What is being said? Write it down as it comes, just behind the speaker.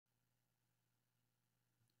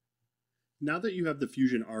Now that you have the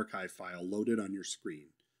Fusion Archive file loaded on your screen,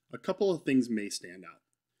 a couple of things may stand out.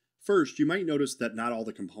 First, you might notice that not all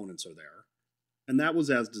the components are there, and that was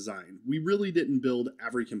as designed. We really didn't build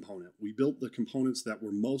every component. We built the components that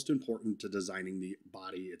were most important to designing the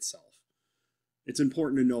body itself. It's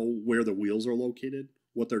important to know where the wheels are located,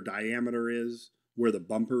 what their diameter is, where the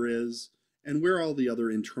bumper is, and where all the other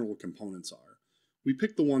internal components are. We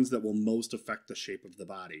picked the ones that will most affect the shape of the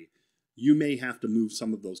body. You may have to move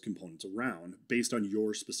some of those components around based on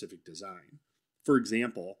your specific design. For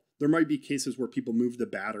example, there might be cases where people move the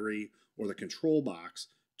battery or the control box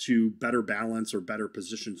to better balance or better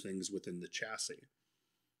position things within the chassis.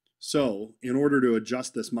 So, in order to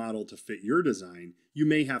adjust this model to fit your design, you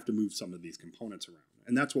may have to move some of these components around,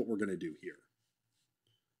 and that's what we're going to do here.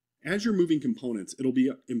 As you're moving components, it'll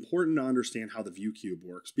be important to understand how the view cube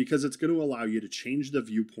works because it's going to allow you to change the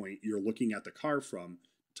viewpoint you're looking at the car from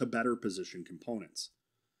to better position components.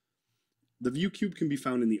 The view cube can be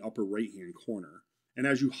found in the upper right-hand corner, and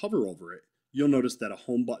as you hover over it, you'll notice that a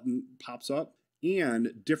home button pops up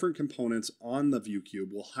and different components on the view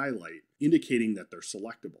cube will highlight, indicating that they're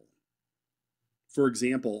selectable. For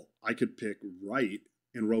example, I could pick right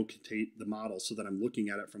and rotate the model so that I'm looking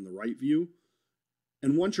at it from the right view.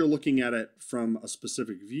 And once you're looking at it from a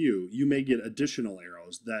specific view, you may get additional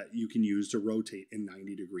arrows that you can use to rotate in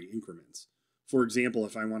 90-degree increments. For example,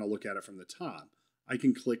 if I want to look at it from the top, I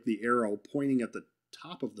can click the arrow pointing at the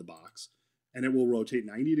top of the box, and it will rotate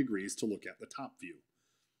 90 degrees to look at the top view.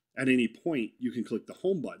 At any point, you can click the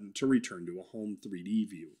Home button to return to a home 3D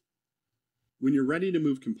view. When you're ready to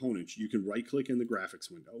move components, you can right-click in the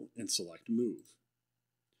graphics window and select Move.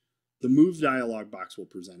 The Move dialog box will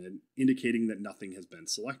present it, indicating that nothing has been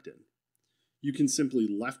selected. You can simply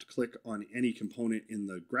left-click on any component in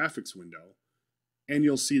the graphics window, and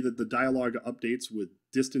you'll see that the dialog updates with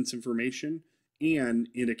distance information and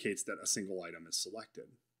indicates that a single item is selected.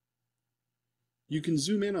 You can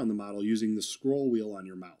zoom in on the model using the scroll wheel on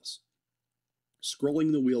your mouse.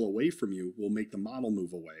 Scrolling the wheel away from you will make the model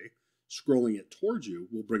move away. Scrolling it towards you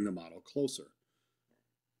will bring the model closer.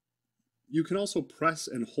 You can also press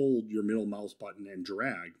and hold your middle mouse button and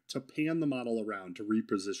drag to pan the model around to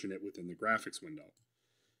reposition it within the graphics window.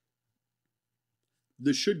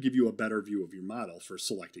 This should give you a better view of your model for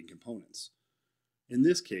selecting components. In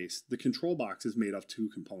this case, the control box is made of two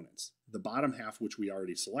components, the bottom half, which we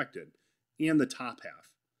already selected, and the top half.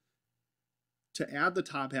 To add the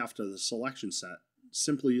top half to the selection set,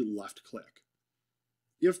 simply left-click.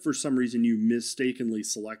 If for some reason you mistakenly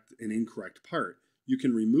select an incorrect part, you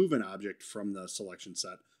can remove an object from the selection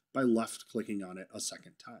set by left-clicking on it a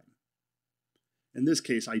second time. In this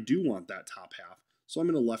case, I do want that top half, so I'm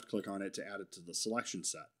going to left-click on it to add it to the selection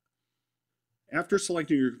set. After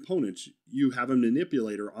selecting your components, you have a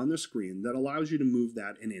manipulator on the screen that allows you to move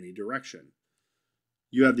that in any direction.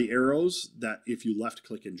 You have the arrows that, if you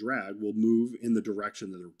left-click and drag, will move in the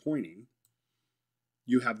direction that they're pointing.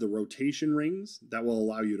 You have the rotation rings that will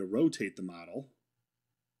allow you to rotate the model.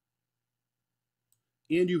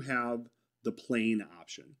 And you have the plane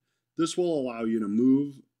option. This will allow you to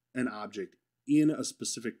move an object in a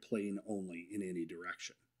specific plane only in any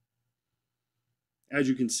direction. As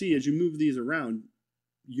you can see, as you move these around,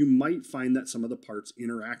 you might find that some of the parts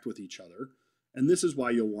interact with each other, and this is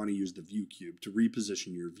why you'll want to use the view cube to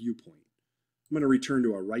reposition your viewpoint. I'm going to return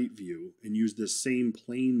to a right view and use this same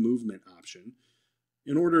plane movement option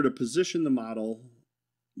in order to position the model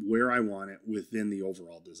where I want it within the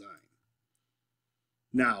overall design.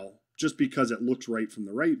 Now, just because it looks right from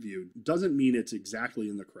the right view doesn't mean it's exactly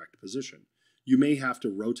in the correct position. You may have to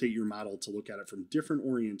rotate your model to look at it from different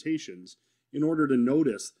orientations in order to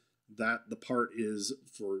notice that the part is,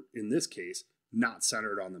 in this case, not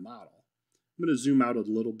centered on the model. I'm going to zoom out a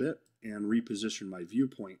little bit and reposition my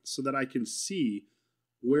viewpoint so that I can see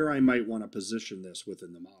where I might want to position this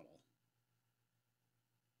within the model.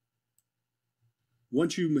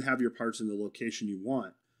 Once you have your parts in the location you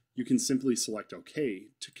want, you can simply select OK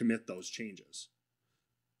to commit those changes.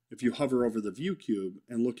 If you hover over the view cube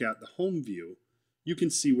and look at the home view, you can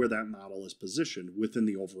see where that model is positioned within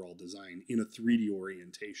the overall design in a 3D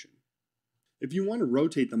orientation. If you want to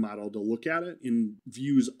rotate the model to look at it in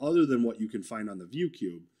views other than what you can find on the view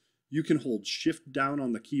cube, you can hold Shift down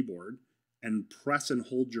on the keyboard and press and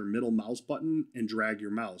hold your middle mouse button and drag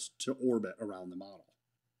your mouse to orbit around the model.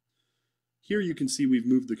 Here you can see we've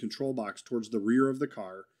moved the control box towards the rear of the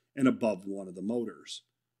car and above one of the motors.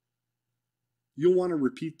 You'll want to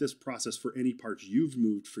repeat this process for any parts you've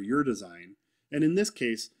moved for your design, and in this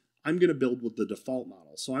case, I'm going to build with the default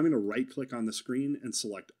model. So I'm going to right-click on the screen and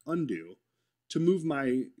select Undo to move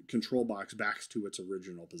my control box back to its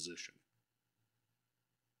original position.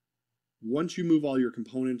 Once you move all your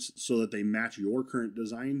components so that they match your current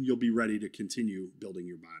design, you'll be ready to continue building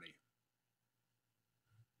your body.